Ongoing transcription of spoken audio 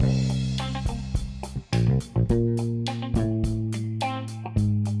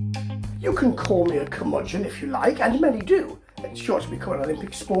You can call me a curmudgeon if you like, and many do. It's sure to become an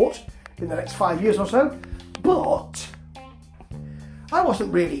Olympic sport in the next 5 years or so. But I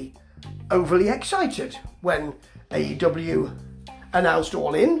wasn't really overly excited when AEW announced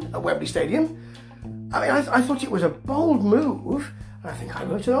All In at Wembley Stadium. I mean, I thought it was a bold move, and I think I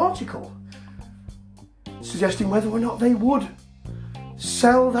wrote an article suggesting whether or not they would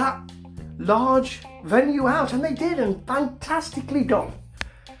sell that large venue out, and they did, and fantastically done.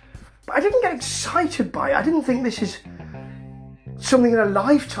 But I didn't get excited by it. I didn't think this is something in a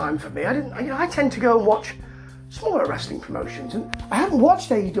lifetime for me. I tend to go and watch smaller wrestling promotions, and I haven't watched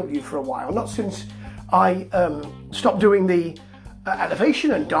AEW for a while, not since I stopped doing the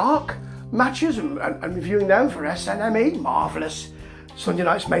Elevation and Dark matches and reviewing them for SNME, marvellous Sunday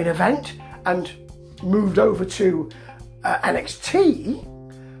night's main event, and moved over to NXT.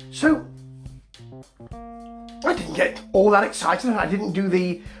 So I didn't get all that excited, and I didn't do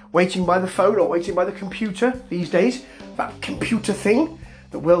the waiting by the phone or waiting by the computer these days, that computer thing,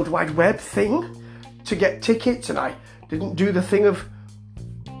 the World Wide Web thing, to get tickets, and I didn't do the thing of,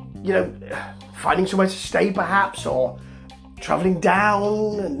 finding somewhere to stay perhaps, or travelling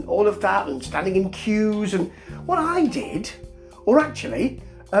down and all of that, and standing in queues. And what I did, or actually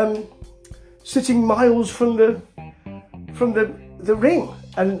sitting miles from the ring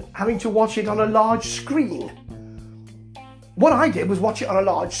and having to watch it on a large screen. What I did was watch it on a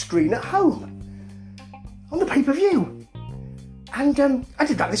large screen at home, on the pay-per-view. And I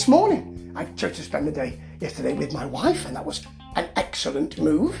did that this morning. I chose to spend the day yesterday with my wife, and that was an excellent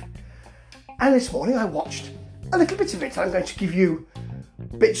move. And this morning I watched a little bit of it. I'm going to give you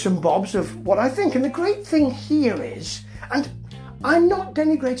bits and bobs of what I think. And the great thing here is, and I'm not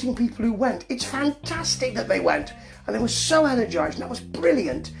denigrating people who went. It's fantastic that they went, and they were so energised, and that was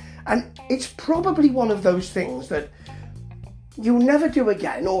brilliant. And it's probably one of those things that you'll never do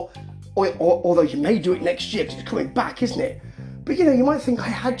again, or although you may do it next year because it's coming back, isn't it? But you might think, I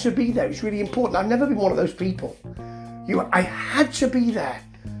had to be there. It's really important. I've never been one of those people. I had to be there.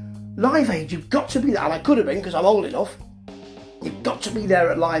 Live Aid, you've got to be there. And I could have been because I'm old enough. You've got to be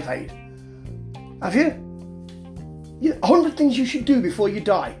there at Live Aid. Have you? 100 things you should do before you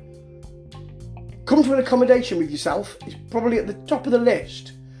die. Come to an accommodation with yourself is probably at the top of the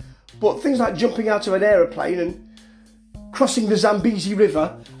list. But things like jumping out of an aeroplane and crossing the Zambezi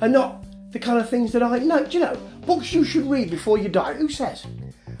River are not the kind of things that books you should read before you die. Who says?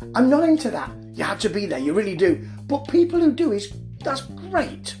 I'm not into that. You have to be there, you really do. But people who do, that's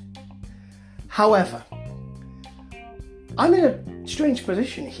great. However, I'm in a strange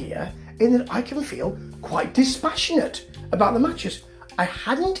position here in that I can feel quite dispassionate about the matches. I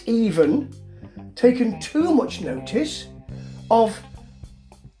hadn't even taken too much notice of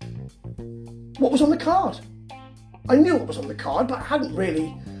what was on the card. I knew what was on the card, but I hadn't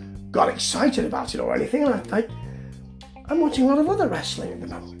really got excited about it or anything. And I'm watching a lot of other wrestling at the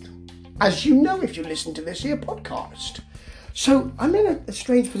moment, as you know if you listen to this here podcast. So I'm in a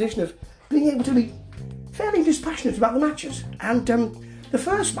strange position of being able to be fairly dispassionate about the matches. And the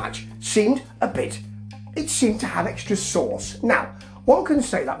first match seemed to have extra sauce. Now, one can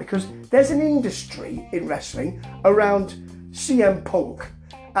say that because there's an industry in wrestling around CM Punk.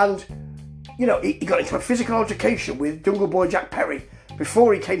 And, he got into a physical altercation with Jungle Boy Jack Perry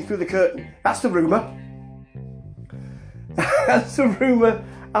before he came through the curtain. That's the rumour. That's the rumour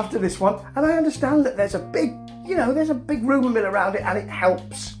after this one. And I understand that there's a big rumour mill around it, and it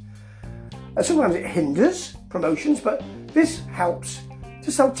helps. And sometimes it hinders promotions, but this helps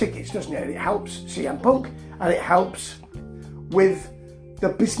to sell tickets, doesn't it? It helps CM Punk, and it helps with the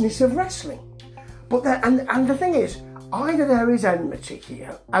business of wrestling. But and the thing is, either there is enmity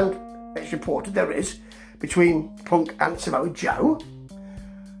here, and it's reported there is, between Punk and Samoa Joe,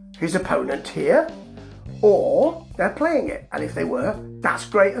 his opponent here, or they're playing it. And if they were, that's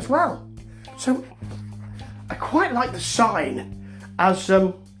great as well. So I quite like the sign as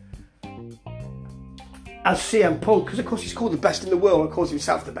CM Punk, because of course he's called the best in the world, and calls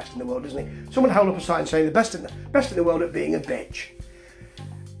himself the best in the world, doesn't he? Someone held up a sign saying the best in the world at being a bitch.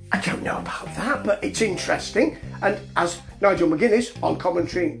 I don't know about that, but it's interesting. And as Nigel McGuinness on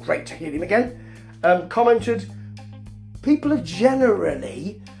commentary, great to hear him again, commented, people are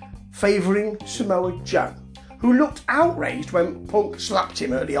generally favouring Samoa Joe, who looked outraged when Punk slapped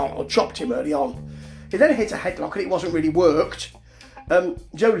him early on, or chopped him early on. He then hit a headlock and it wasn't really worked.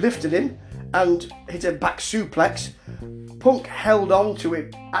 Joe lifted him and hit a back suplex. Punk held on to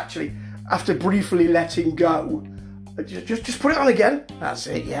it, actually, after briefly letting go. Just put it on again. That's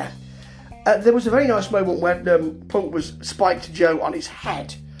it, yeah. There was a very nice moment when Punk was spiked Joe on his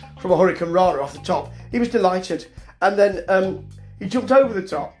head from a Hurricane Rana off the top. He was delighted. And then he jumped over the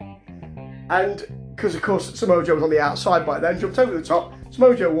top. And because, of course, Samoa Joe was on the outside by then, jumped over the top.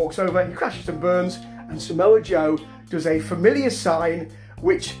 Samoa Joe walks over, he crashes and burns, and Samoa Joe does a familiar sign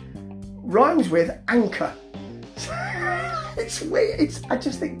which rhymes with anchor. It's weird. I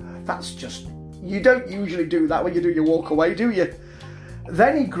just think that's just, you don't usually do that when you do your walk away, do you?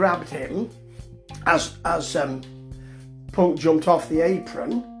 Then he grabbed him as Punk jumped off the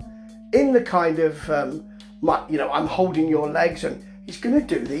apron in the kind of, I'm holding your legs, and he's going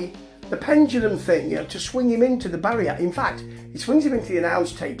to do the pendulum thing, to swing him into the barrier. In fact, he swings him into the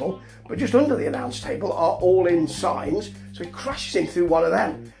announce table, but just under the announce table are all in signs, so he crashes in through one of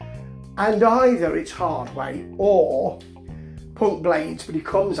them. And either it's hard way or Punk blades, but he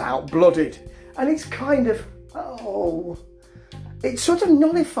comes out blooded. And it's kind of, it sort of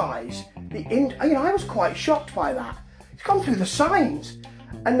nullifies the I was quite shocked by that. It's gone through the signs.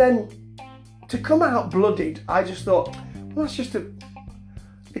 And then to come out blooded, I just thought, well, that's just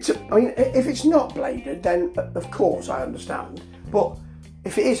if it's not bladed, then of course I understand. But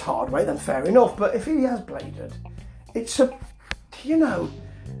if it is hard way, then fair enough. But if he has bladed, it's a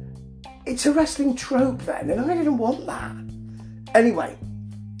wrestling trope then, and I didn't want that. Anyway,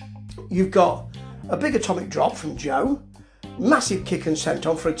 you've got a big atomic drop from Joe, massive kick and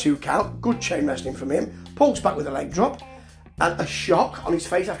senton for a 2 count, good chain wrestling from him, Punk's back with a leg drop, and a shock on his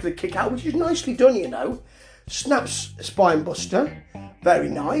face after the kick out, which is nicely done, Snaps spine buster, very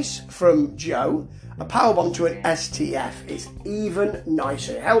nice from Joe. A powerbomb to an STF is even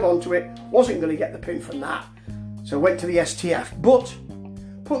nicer. He held on to it, wasn't going to get the pin from that, so went to the STF, but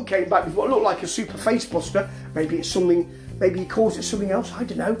Punk came back with what looked like a super face buster. Maybe it's something, maybe he calls it something else, I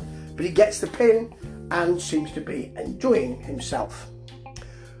don't know. But he gets the pin and seems to be enjoying himself.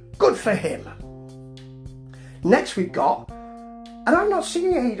 Good for him. Next we've got, and I've not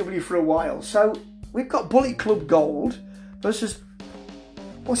seen AEW for a while, so we've got Bullet Club Gold versus,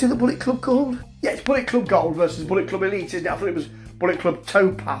 what's the other Bullet Club called? Yeah, it's Bullet Club Gold versus Bullet Club Elite, isn't it? I thought it was Bullet Club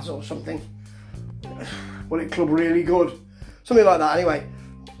Topaz or something. Bullet Club Really Good. Something like that, anyway.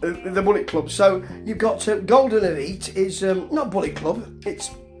 The Bullet Club. So you've got Golden Elite is not Bullet Club,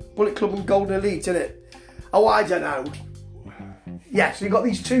 it's Bullet Club and Golden Elite, isn't it? Oh, I don't know. Yeah, so you've got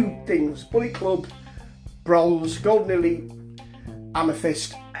these two things, Bullet Club, Bronze, Golden Elite,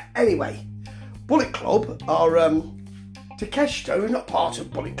 Amethyst. Anyway, Bullet Club are Takeshita, who's not part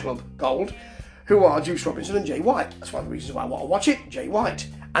of Bullet Club Gold, who are Juice Robinson and Jay White. That's one of the reasons why I want to watch it, Jay White,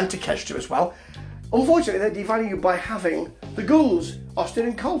 and Takeshita as well. Unfortunately, they devalue you by having the Guns, Austin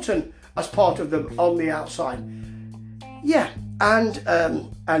and Colton, as part of them on the outside. Yeah, and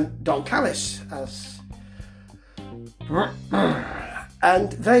Don Callis as,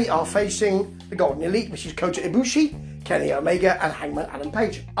 and they are facing the Golden Elite, which is Kota Ibushi, Kenny Omega, and Hangman Adam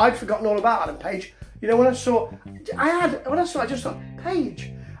Page. I'd forgotten all about Adam Page. When I saw, I just thought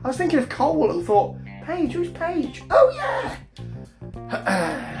Page. I was thinking of Cole and thought, Page, who's Page? Oh yeah.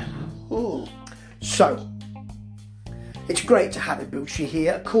 So, it's great to have Ibushi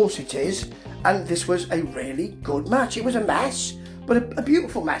here, of course it is, and this was a really good match. It was a mess, but a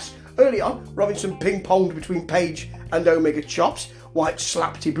beautiful mess. Early on, Robinson ping-ponged between Page and Omega chops. White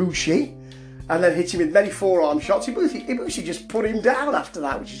slapped Ibushi, and then hit him with many forearm shots. Ibushi just put him down after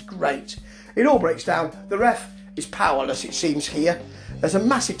that, which is great. It all breaks down. The ref is powerless, it seems, here. There's a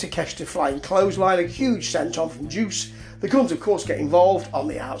massive Takeshita flying clothesline, a huge senton from Juice. The Guns, of course, get involved on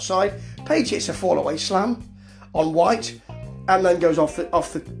the outside. Page hits a fall-away slam on White, and then goes over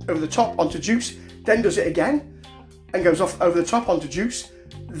the top onto Juice. Then does it again, and goes off over the top onto Juice.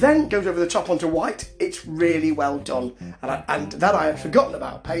 Then goes over the top onto White. It's really well done, and that I had forgotten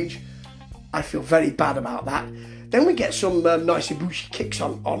about Page. I feel very bad about that. Then we get some nice Ibushi kicks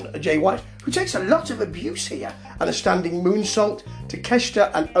on Jay White, who takes a lot of abuse here, and a standing moonsault. Takeshita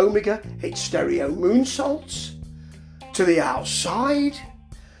and Omega hit stereo moonsaults to the outside.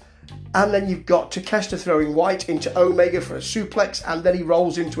 And then you've got Takeshita throwing White into Omega for a suplex, and then he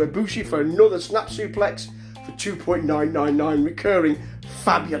rolls into Ibushi for another snap suplex for 2.999 recurring.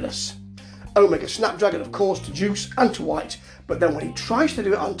 Fabulous. Omega Snapdragon, of course, to Juice and to White, but then when he tries to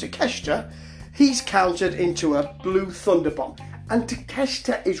do it on Takeshita, he's countered into a blue Thunderbomb. And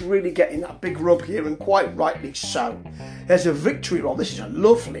Takeshita is really getting that big rub here, and quite rightly so. There's a victory roll. This is a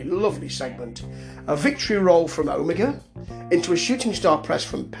lovely, lovely segment. A victory roll from Omega into a shooting star press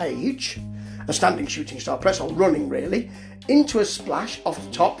from Page, a standing shooting star press, or running really, into a splash off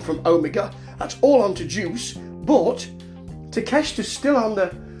the top from Omega. That's all onto Juice, but Takeshita's still on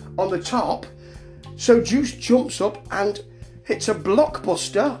the top, so Juice jumps up and hits a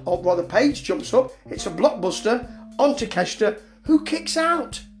blockbuster, or rather Page jumps up, hits a blockbuster on Takeshita, who kicks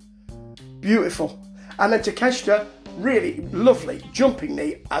out. Beautiful. And then Takeshita Really lovely jumping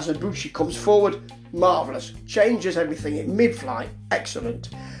knee as Ibushi comes forward. Marvellous. Changes everything in mid-flight. Excellent.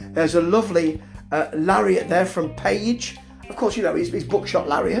 There's a lovely lariat there from Page. Of course, you know, his buckshot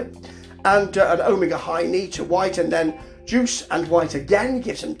lariat. And an Omega high knee to White, and then Juice and White again.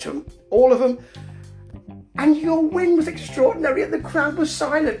 Gives them to all of them. And your win was extraordinary, and the crowd was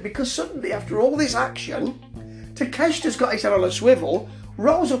silent because suddenly, after all this action, Takeshita's got his head on a swivel,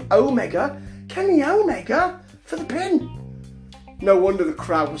 rolls up Omega, Kenny Omega for the pin. No wonder the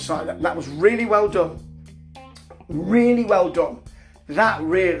crowd was silent. That was really well done. Really well done. That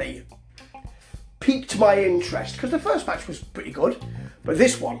really piqued my interest because the first match was pretty good, but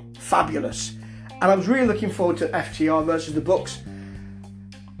this one, fabulous. And I was really looking forward to FTR versus the Bucks.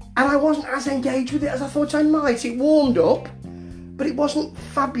 And I wasn't as engaged with it as I thought I might. It warmed up, but it wasn't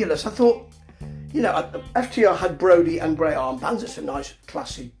fabulous. I thought, you know, FTR had Brody and Bray armbands. It's a nice,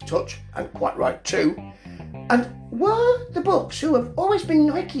 classy touch, and quite right too. And were the Bucks, who have always been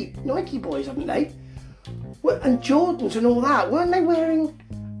Nike boys, haven't they? And Jordans and all that, weren't they wearing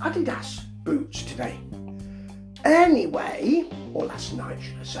Adidas boots today? Anyway, or last night,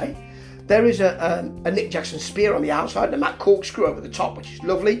 should I say. There is a Nick Jackson spear on the outside and a Matt corkscrew over the top, which is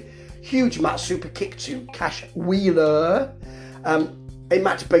lovely. Huge Matt super kick to Cash Wheeler. A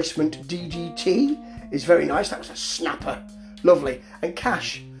Matt basement DDT is very nice. That was a snapper. Lovely. And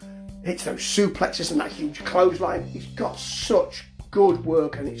Cash hits those suplexes and that huge clothesline. He's got such good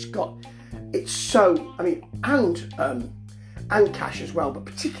work, and it's so, I mean, and Cash as well, but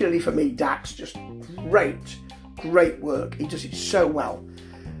particularly for me, Dax, just great work. He does it so well.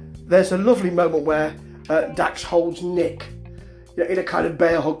 There's a lovely moment where Dax holds Nick, you know, in a kind of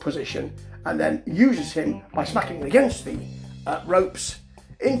bear hug position, and then uses him by smacking him against the ropes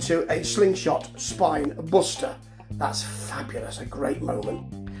into a slingshot spine buster. That's fabulous, a great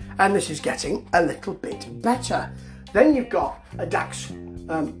moment. And this is getting a little bit better. Then you've got a Dax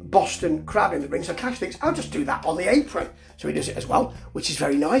Boston Crab in the ring, so Cash thinks, I'll just do that on the apron. So he does it as well, which is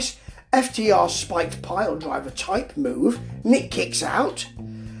very nice. FTR spiked pile driver type move. Nick kicks out.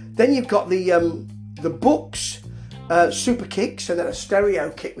 Then you've got the Bucks super kicks, and then a stereo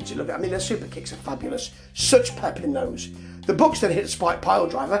kick, which is lovely. I mean, their super kicks are fabulous. Such pep in those. The Bucks then hit a spike pile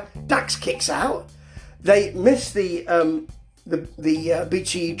driver. Dax kicks out. They miss the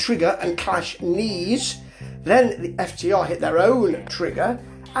BTE trigger and Clash knees. Then the FTR hit their own trigger,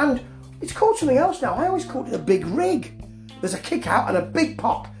 and it's called something else now. I always called it a big rig. There's a kick out and a big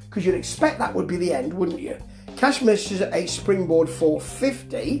pop, because you'd expect that would be the end, wouldn't you? Cash misses a springboard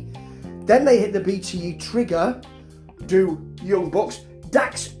 450. Then they hit the BTE trigger, do Young Bucks.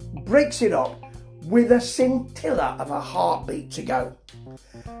 Dax breaks it up with a scintilla of a heartbeat to go.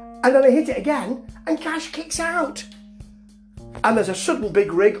 And then they hit it again, and Cash kicks out. And there's a sudden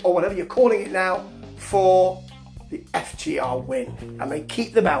big rig, or whatever you're calling it now, for the FTR win. And they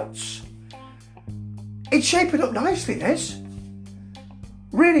keep the belts. It's shaping up nicely, this.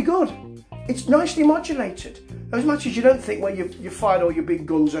 Really good. It's nicely modulated. Those matches you don't think when you fired all your big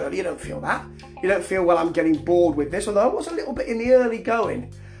guns early, you don't feel that. You don't feel, well, I'm getting bored with this, although I was a little bit in the early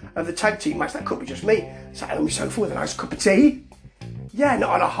going of the tag team match. That could be just me. Sat on my sofa with a nice cup of tea. Yeah,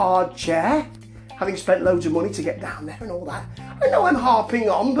 not on a hard chair. Having spent loads of money to get down there and all that. I know I'm harping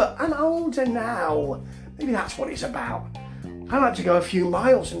on, but I'm older now. Maybe that's what it's about. I like to go a few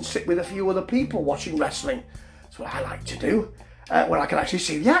miles and sit with a few other people watching wrestling. That's what I like to do. Where I can actually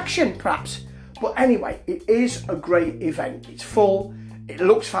see the action, perhaps. But anyway, it is a great event. It's full, it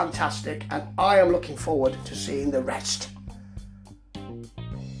looks fantastic, and I am looking forward to seeing the rest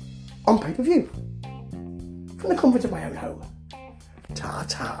on pay-per-view from the comfort of my own home.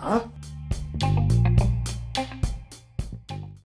 Ta-ta.